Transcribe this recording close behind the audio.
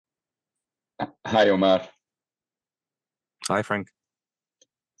Hi, Omar. Hi, Frank.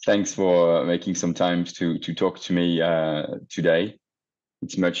 Thanks for making some time to talk to me today.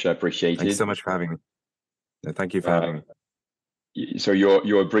 It's much Thanks appreciated. so much for having me. Thank you for Uh, having me. so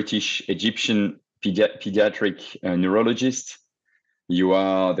you're a British Egyptian pediatric neurologist. You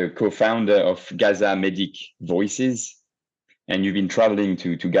are the co-founder of Gaza Medic Voices, and you've been traveling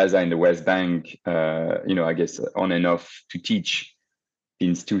to Gaza and the West Bank, I guess on and off to teach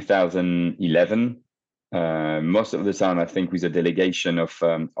since 2011. Most of the time, I think, with a delegation of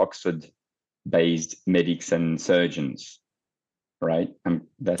Oxford-based medics and surgeons, right?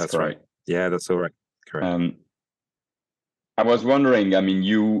 That's That's right. correct. Yeah, that's all right. Correct. I was wondering, I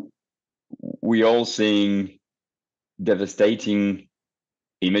mean, we all seeing devastating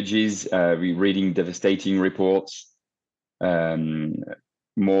images, we reading devastating reports.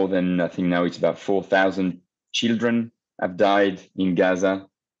 More than, I think now it's about 4,000 children have died in Gaza.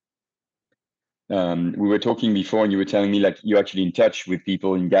 We were talking before, and you were telling me like you're actually in touch with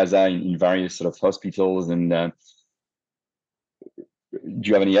people in Gaza in various sort of hospitals. And do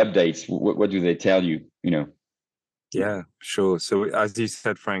you have any updates? What do they tell you? Yeah, sure. So as you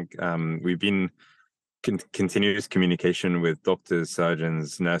said, Frank, we've been continuous communication with doctors,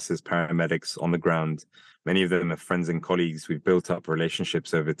 surgeons, nurses, paramedics on the ground. Many of them are friends and colleagues. We've built up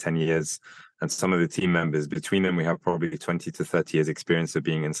relationships over 10 years. And some of the team members, between them, we have probably 20 to 30 years experience of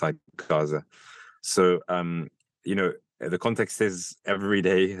being inside Gaza. So, the context is every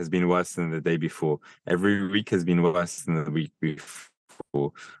day has been worse than the day before. Every week has been worse than the week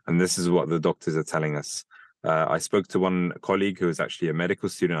before. And this is what the doctors are telling us. I spoke to one colleague who was actually a medical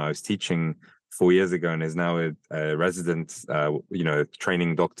student I was teaching 4 years ago and is now a resident,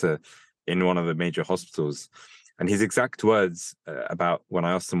 training doctor in one of the major hospitals. And his exact words about when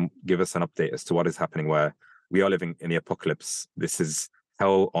I asked him, give us an update as to what is happening, where we are living in the apocalypse. This is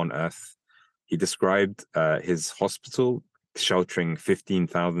hell on earth. He described his hospital sheltering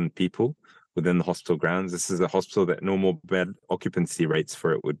 15,000 people within the hospital grounds. This is a hospital that normal bed occupancy rates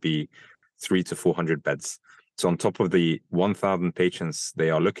for it would be 300 to 400 beds. So on top of the 1,000 patients they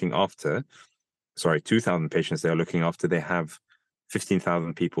are looking after, 2,000 patients they are looking after, they have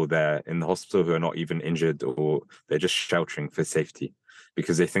 15,000 people there in the hospital who are not even injured, or they're just sheltering for safety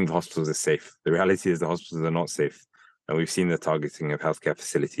because they think the hospitals are safe. The reality is the hospitals are not safe. And we've seen the targeting of healthcare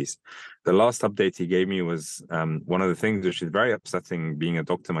facilities. The last update he gave me was one of the things which is very upsetting, being a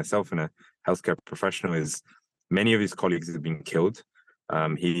doctor myself and a healthcare professional, is many of his colleagues have been killed.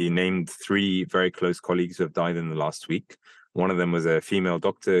 He named 3 very close colleagues who have died in the last week. One of them was a female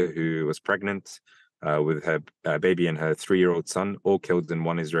doctor who was pregnant with her baby and her 3-year-old son, all killed in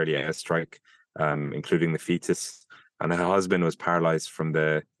one Israeli airstrike, including the fetus. And her husband was paralyzed from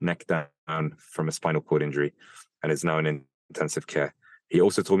the neck down from a spinal cord injury and is now in intensive care. He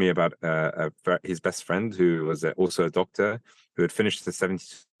also told me about his best friend, who was also a doctor, who had finished the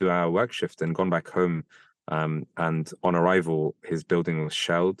 72-hour work shift and gone back home. And on arrival, his building was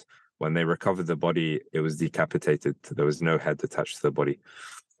shelled. When they recovered the body, it was decapitated. There was no head attached to the body.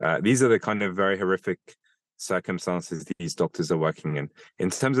 These are the kind of very horrific circumstances these doctors are working in. In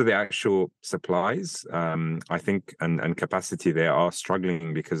terms of the actual supplies, I think, and capacity, they are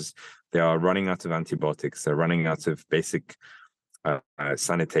struggling because they are running out of antibiotics. They're running out of basic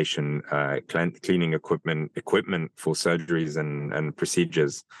sanitation, cleaning equipment for surgeries and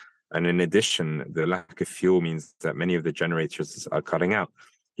procedures. And in addition, the lack of fuel means that many of the generators are cutting out.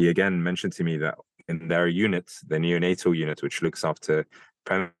 He again mentioned to me that in their unit, the neonatal unit, which looks after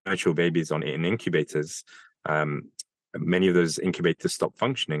premature babies in incubators, many of those incubators stopped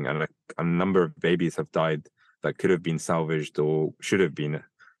functioning, and a number of babies have died that could have been salvaged or should have been,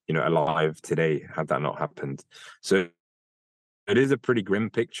 alive today had that not happened. So it is a pretty grim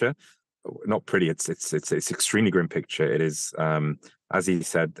picture. Not pretty. It's extremely grim picture. It is, as he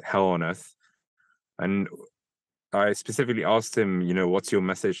said, hell on earth. And I specifically asked him, what's your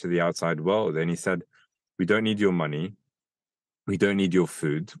message to the outside world? And he said, we don't need your money. We don't need your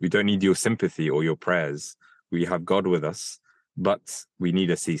food. We don't need your sympathy or your prayers. We have God with us, but we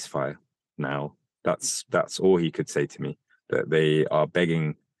need a ceasefire now. That's all he could say to me, that they are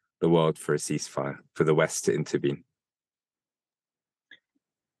begging the world for a ceasefire, for the West to intervene.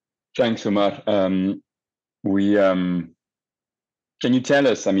 Thanks, Omar. Can you tell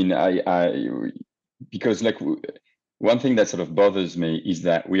us, I mean, because like one thing that sort of bothers me is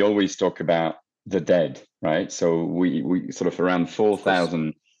that we always talk about the dead, right? So we sort of around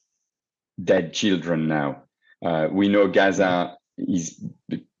 4,000 dead children now. We know Gaza is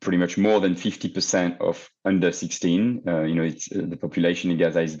pretty much more than 50% of under 16. It's the population in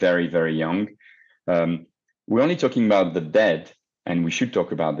Gaza is very, very young. We're only talking about the dead, and we should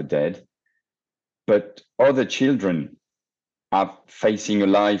talk about the dead. but other children are facing a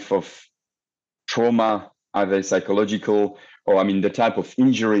life of trauma, either psychological or, I mean, the type of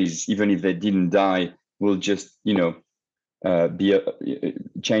injuries, even if they didn't die, will just,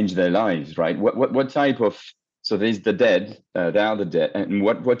 change their lives, right? What type of, so there's the dead, they are the dead, and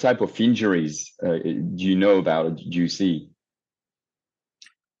what type of injuries do you know about, or do you see?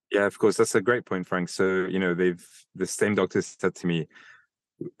 Yeah, of course, that's a great point, Frank. So, the same doctor said to me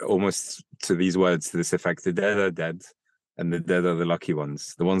almost to these words to this effect: the dead are dead, and the dead are the lucky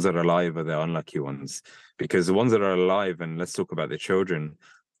ones. The ones that are alive are the unlucky ones. Because the ones that are alive, and let's talk about the children,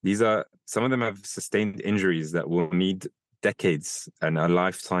 some of them have sustained injuries that will need decades and a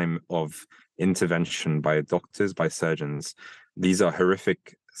lifetime of intervention by doctors, by surgeons. These are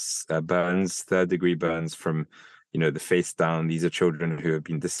horrific burns, third-degree burns from, the face down. These are children who have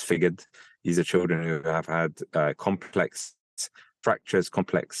been disfigured. These are children who have had complex fractures,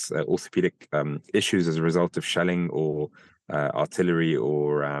 complex orthopedic issues as a result of shelling or artillery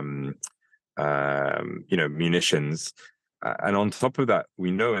or munitions. And on top of that, we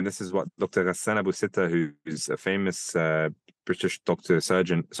know, and this is what Dr. Ghassan Abu Sitta, who's a famous British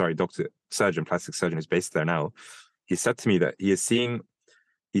surgeon, plastic surgeon who's based there now, he said to me that he's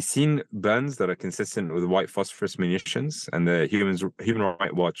seen burns that are consistent with white phosphorus munitions, and the Human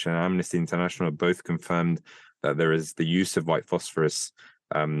Rights Watch and Amnesty International both confirmed that there is the use of white phosphorus,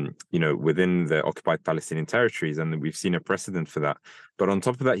 within the occupied Palestinian territories, and we've seen a precedent for that. But on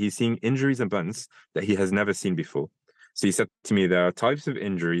top of that, he's seeing injuries and burns that he has never seen before. So he said to me, there are types of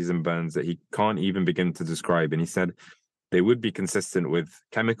injuries and burns that he can't even begin to describe. And he said they would be consistent with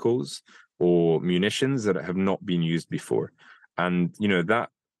chemicals or munitions that have not been used before. And, that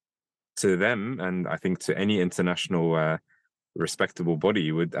to them, and I think to any international respectable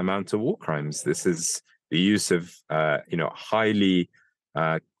body, would amount to war crimes. This is the use of, highly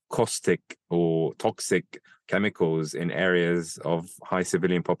caustic or toxic chemicals in areas of high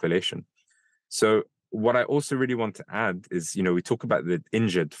civilian population. So what I also really want to add is, we talk about the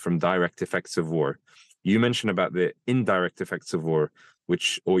injured from direct effects of war. You mentioned about the indirect effects of war,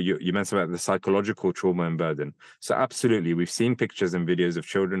 you mentioned about the psychological trauma and burden. So absolutely, we've seen pictures and videos of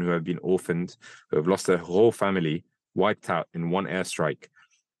children who have been orphaned, who have lost their whole family, wiped out in one airstrike.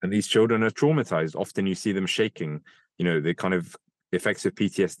 And these children are traumatized. Often you see them shaking, the kind of effects of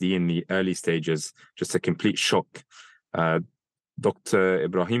PTSD in the early stages, just a complete shock. Dr.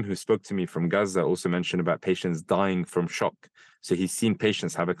 Ibrahim, who spoke to me from Gaza, also mentioned about patients dying from shock. So he's seen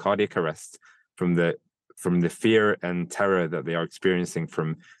patients have a cardiac arrest from the fear and terror that they are experiencing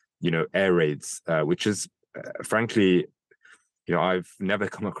from, air raids, which is, frankly, I've never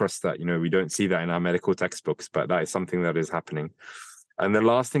come across that. We don't see that in our medical textbooks, but that is something that is happening. And the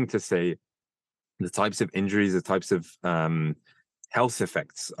last thing to say, the types of injuries, the types of health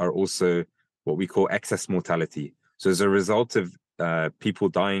effects are also what we call excess mortality. So as a result of people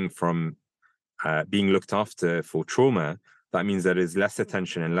dying from being looked after for trauma, that means there is less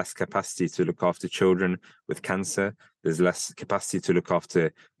attention and less capacity to look after children with cancer. There's less capacity to look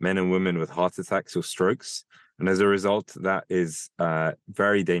after men and women with heart attacks or strokes. And as a result, that is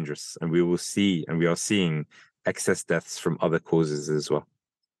very dangerous. And we are seeing excess deaths from other causes as well.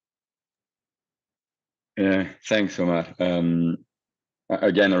 Yeah, thanks, Omar.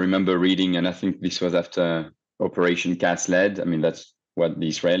 Again, I remember reading, and I think this was after Operation Cast Lead. I mean, that's what the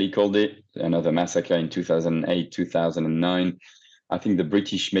Israeli called it, another massacre in 2008, 2009. I think the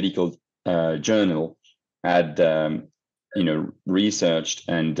British Medical Journal had, researched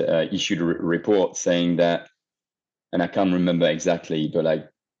and issued a report saying that, and I can't remember exactly, but like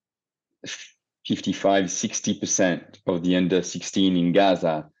 55, 60% of the under 16 in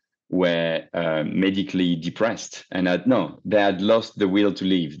Gaza were medically depressed, and they had lost the will to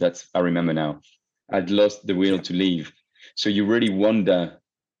live. That's, I remember now, had lost the will to live. So you really wonder.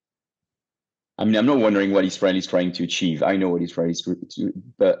 I mean, I'm not wondering what Israel is trying to achieve. I know what Israel is trying to,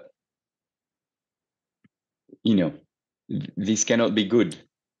 but this cannot be good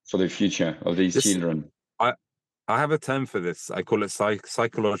for the future of these children. I have a term for this. I call it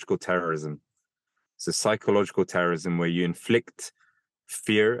psychological terrorism. It's psychological terrorism where you inflict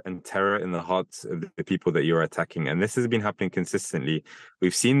fear and terror in the hearts of the people that you're attacking, and this has been happening consistently.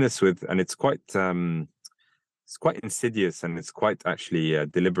 We've seen this and it's quite insidious, and it's quite actually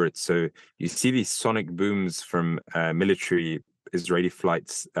deliberate. So you see these sonic booms from military Israeli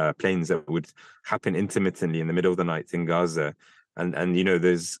planes that would happen intermittently in the middle of the night in Gaza, and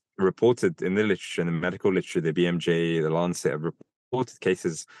there's reported in the literature, in the medical literature, the BMJ, the Lancet have reported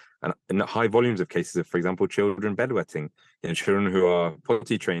cases and high volumes of cases of, for example, children bedwetting, children who are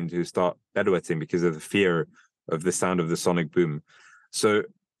potty trained who start bedwetting because of the fear of the sound of the sonic boom. So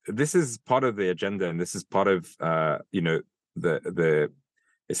this is part of the agenda, and this is part of the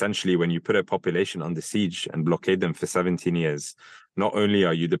essentially, when you put a population under siege and blockade them for 17 years, not only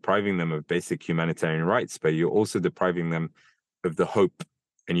are you depriving them of basic humanitarian rights, but you're also depriving them of the hope,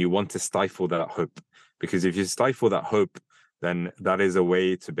 and you want to stifle that hope. Because if you stifle that hope, then that is a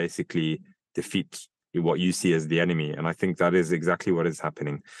way to basically defeat what you see as the enemy. And I think that is exactly what is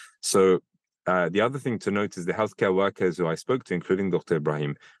happening. So the other thing to note is the healthcare workers who I spoke to, including Dr.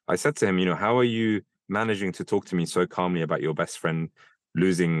 Ibrahim, I said to him, how are you managing to talk to me so calmly about your best friend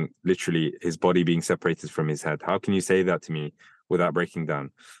losing literally his body being separated from his head? How can you say that to me without breaking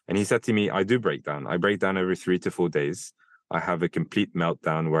down? And he said to me, I do break down. I break down every 3 to 4 days. I have a complete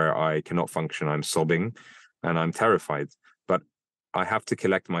meltdown where I cannot function. I'm sobbing and I'm terrified, but I have to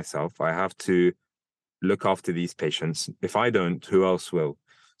collect myself. I have to look after these patients. If I don't, who else will?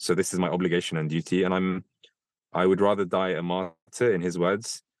 So this is my obligation and duty. And I would rather die a martyr, in his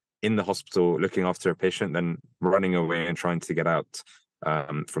words, in the hospital looking after a patient than running away and trying to get out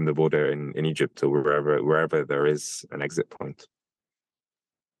from the border in Egypt or wherever there is an exit point.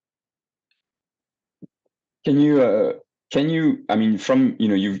 Can you, I mean, from,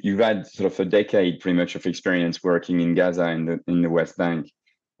 you've had sort of a decade pretty much of experience working in Gaza and in the West Bank.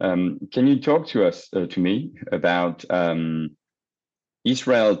 Can you talk to me about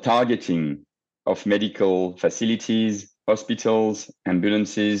Israel targeting of medical facilities, hospitals,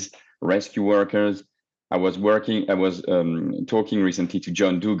 ambulances, rescue workers? I was talking recently to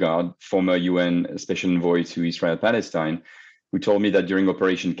John Dugard, former UN Special Envoy to Israel-Palestine, who told me that during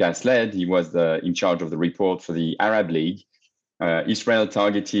Operation Cast Lead, he was in charge of the report for the Arab League. Israel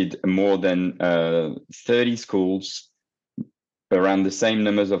targeted more than 30 schools, around the same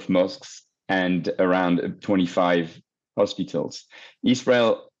numbers of mosques, and around 25 hospitals.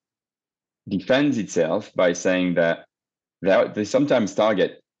 Israel defends itself by saying that they sometimes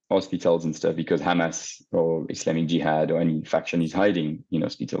target hospitals and stuff because Hamas or Islamic Jihad or any faction is hiding in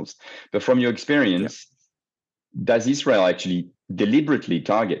hospitals. But from your experience, does Israel actually deliberately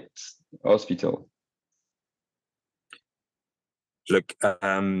target hospital? Look,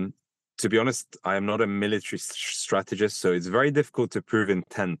 to be honest, I am not a military strategist, so it's very difficult to prove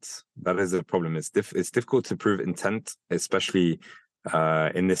intent. That is the problem. It's difficult to prove intent, especially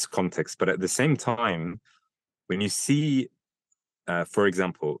in this context. But at the same time, when you see, for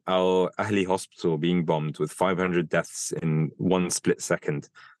example, Al Ahli Hospital being bombed with 500 deaths in one split second,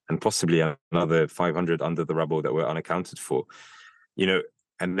 and possibly another 500 under the rubble that were unaccounted for,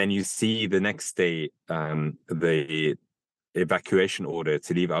 and then you see the next day the evacuation order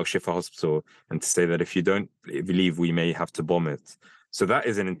to leave Al Shifa Hospital and to say that if you don't leave, we may have to bomb it. So that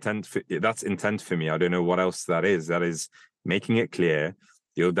is an intent. That's intent for me. I don't know what else that is. That is making it clear,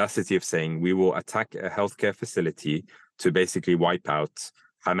 the audacity of saying we will attack a healthcare facility to basically wipe out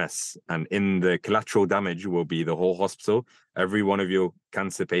Hamas, and in the collateral damage will be the whole hospital, every one of your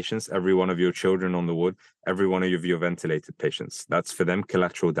cancer patients, every one of your children on the ward, every one of your ventilated patients. That's for them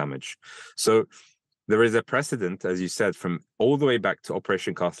collateral damage. So there is a precedent, as you said, from all the way back to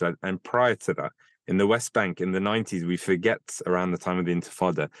Operation Cast Lead, and prior to that, in the West Bank in the 90s, we forget around the time of the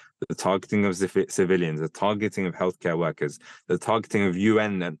Intifada, the targeting of civilians, the targeting of healthcare workers, the targeting of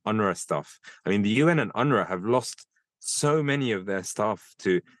UN and UNRWA staff. I mean, the UN and UNRWA have lost so many of their staff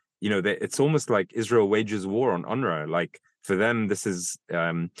to, it's almost like Israel wages war on UNRWA. Like, for them, this is,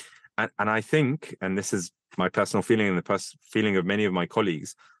 and I think, and this is my personal feeling and the feeling of many of my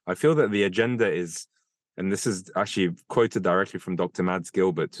colleagues, I feel that the agenda is, and this is actually quoted directly from Dr. Mads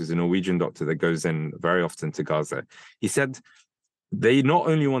Gilbert, who's a Norwegian doctor that goes in very often to Gaza. He said they not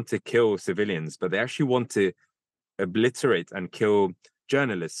only want to kill civilians, but they actually want to obliterate and kill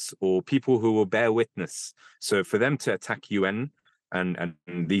journalists or people who will bear witness. So for them to attack UN and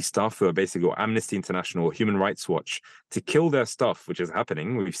these staff who are basically, or Amnesty International or Human Rights Watch, to kill their staff, which is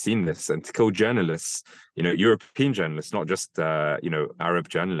happening, we've seen this, and to kill journalists, European journalists, not just, Arab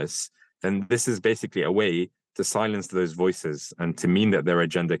journalists, then this is basically a way to silence those voices and to mean that their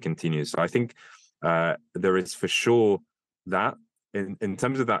agenda continues. So I think there is for sure that in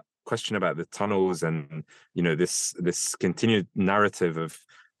terms of that question about the tunnels and this continued narrative of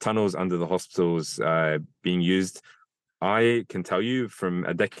tunnels under the hospitals being used, I can tell you from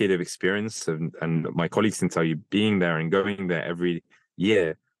a decade of experience, and my colleagues can tell you, being there and going there every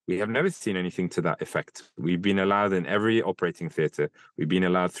year, we have never seen anything to that effect. We've been allowed in every operating theatre. We've been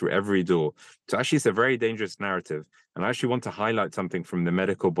allowed through every door. So actually, it's a very dangerous narrative. And I actually want to highlight something from the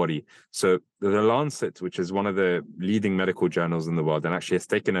medical body. So the Lancet, which is one of the leading medical journals in the world, and actually has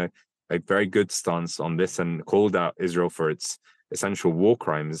taken a very good stance on this and called out Israel for its essential war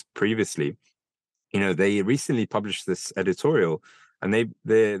crimes previously. They recently published this editorial And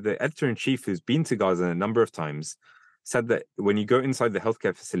the editor-in-chief, who's been to Gaza a number of times, said that when you go inside the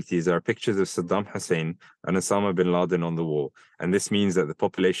healthcare facilities, there are pictures of Saddam Hussein and Osama bin Laden on the wall. And this means that the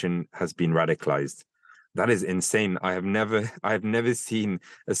population has been radicalized. That is insane. I have never seen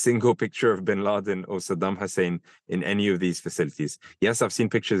a single picture of bin Laden or Saddam Hussein in any of these facilities. Yes, I've seen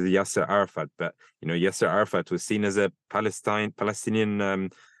pictures of Yasser Arafat, but Yasser Arafat was seen as a Palestinian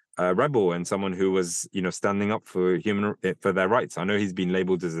rebel and someone who was standing up for their rights. I know he's been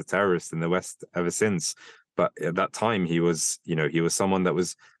labeled as a terrorist in the West ever since, but at that time he was someone that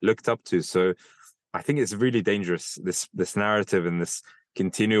was looked up to. So I think it's really dangerous, this narrative and this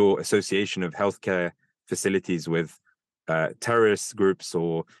continual association of healthcare facilities with terrorist groups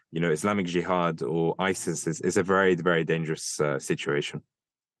or Islamic Jihad or ISIS is a very, very dangerous situation.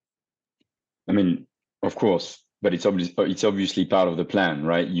 I mean, of course, but it's obviously part of the plan,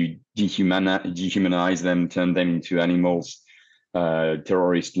 right? You dehumanize them, turn them into animals,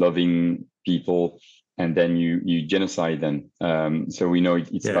 terrorist-loving people, and then you genocide them. So we know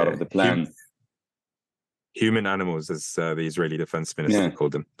it's part of the plan. Human animals, as the Israeli defense minister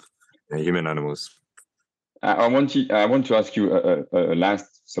called them. Human animals. I want to ask you a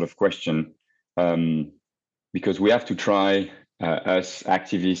last sort of question, because we have to try, us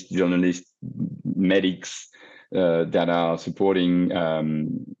activists, journalists, medics that are supporting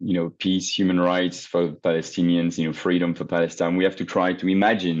peace, human rights for Palestinians, freedom for Palestine. We have to try to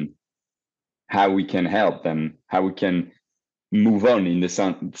imagine how we can help them, how we can move on in the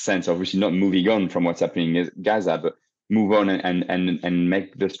sense, obviously not moving on from what's happening in Gaza, but move on and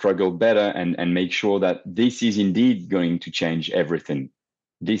make the struggle better and make sure that this is indeed going to change everything.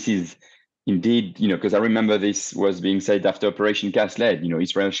 This is indeed, because I remember this was being said after Operation Cast Lead,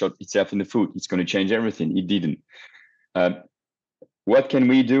 Israel shot itself in the foot. It's going to change everything. It didn't. What can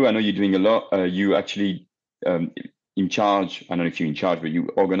we do? I know you're doing a lot. You actually in charge, I don't know if you're in charge, but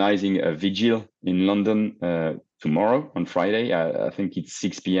you're organizing a vigil in London tomorrow on Friday. I think it's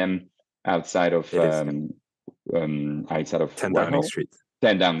 6 p.m. outside of 10 Downing Street.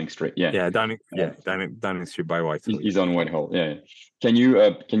 10 Downing Street, Downing Street by Whitehall. He's on Whitehall, Can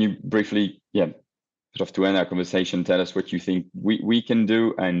you briefly, sort of to end our conversation, tell us what you think we can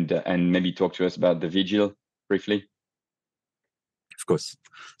do and maybe talk to us about the vigil briefly? Of course.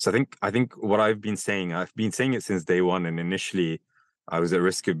 So I think what I've been saying it since day one, and initially I was at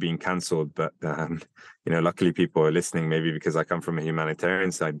risk of being cancelled, but luckily people are listening, maybe because I come from a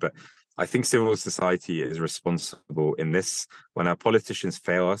humanitarian side. But I think civil society is responsible in this. When our politicians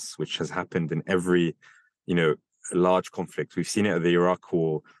fail us, which has happened in every large conflict, we've seen it at the Iraq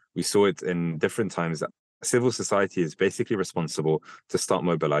War, we saw it in different times, that civil society is basically responsible to start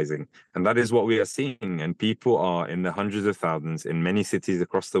mobilizing. And that is what we are seeing. And people are in the hundreds of thousands in many cities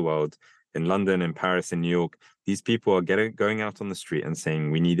across the world, in London, in Paris, in New York. These people are going out on the street and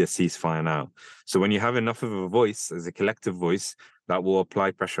saying, we need a ceasefire now. So when you have enough of a voice, as a collective voice, that will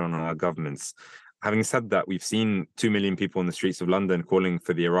apply pressure on our governments. Having said that, we've seen 2 million people in the streets of London calling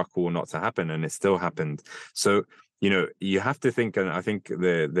for the Iraq war not to happen, and it still happened. So you have to think, and I think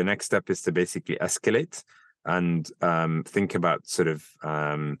the next step is to basically escalate and think about sort of,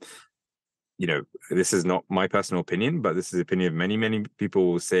 this is not my personal opinion, but this is the opinion of many, many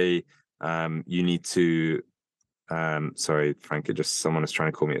people will say you need to, sorry, Frank, someone is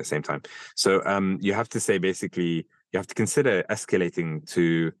trying to call me at the same time. So you have to say, basically, you have to consider escalating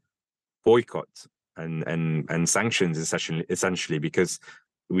to boycott and sanctions essentially, because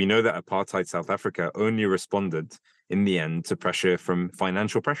we know that apartheid South Africa only responded in the end to pressure from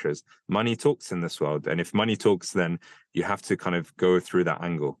financial pressures. Money talks in this world. And if money talks, then you have to kind of go through that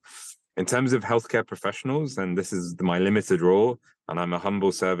angle. In terms of healthcare professionals, and this is my limited role, and I'm a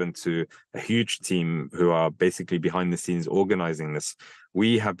humble servant to a huge team who are basically behind the scenes organizing this,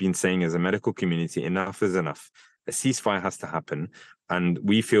 we have been saying as a medical community, enough is enough. A ceasefire has to happen. And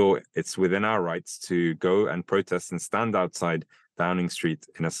we feel it's within our rights to go and protest and stand outside Downing Street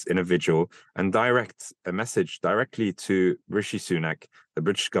in a vigil and direct a message directly to Rishi Sunak, the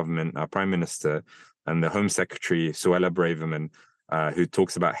British government, our Prime Minister, and the Home Secretary, Suella Braverman, who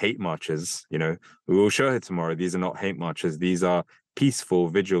talks about hate marches. We will show her tomorrow. These are not hate marches. These are peaceful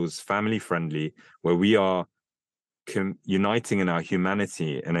vigils, family-friendly, where we are uniting in our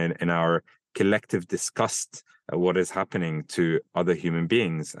humanity and in our collective disgust at what is happening to other human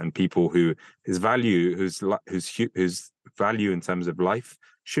beings and people whose value in terms of life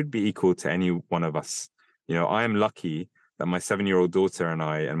should be equal to any one of us. I am lucky that my 7-year-old daughter and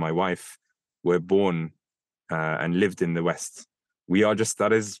I and my wife were born and lived in the West. We are just,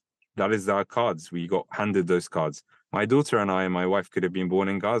 that is our cards. We got handed those cards. My daughter and I and my wife could have been born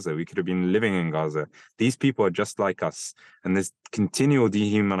in Gaza. We could have been living in Gaza. These people are just like us. And this continual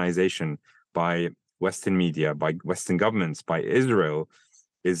dehumanization by Western media, by Western governments, by Israel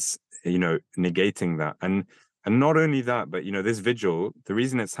is, negating that. And not only that, but, this vigil, the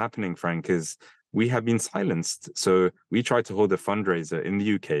reason it's happening, Frank, is we have been silenced. So we tried to hold a fundraiser in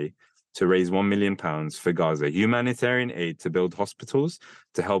the UK to raise £1 million for Gaza, humanitarian aid to build hospitals,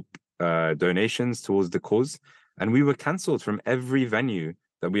 to help donations towards the cause. And we were cancelled from every venue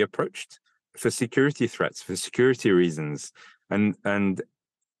that we approached for security threats, for security reasons. And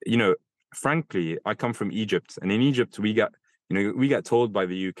frankly, I come from Egypt, and in Egypt, we get told by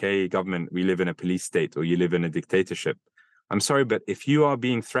the UK government, we live in a police state or you live in a dictatorship. I'm sorry, but if you are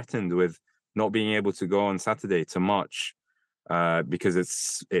being threatened with not being able to go on Saturday to march because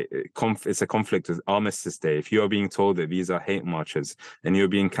it's a conflict with Armistice Day, if you are being told that these are hate marches and you're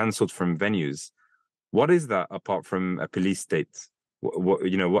being cancelled from venues, what is that apart from a police state?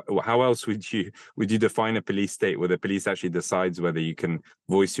 How else would you define a police state where the police actually decides whether you can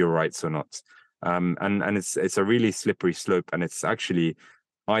voice your rights or not? And it's a really slippery slope, and it's actually,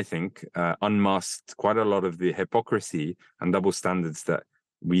 I think, unmasked quite a lot of the hypocrisy and double standards that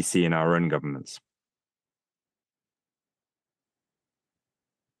we see in our own governments.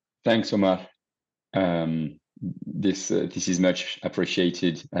 Thanks, Omar. This is much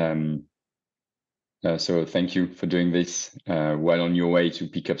appreciated. So thank you for doing this while on your way to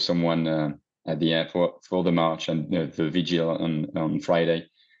pick up someone at the airport for the march and the vigil on Friday.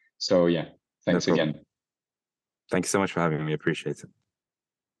 So yeah, thanks again. Thank you so much for having me. Appreciate it.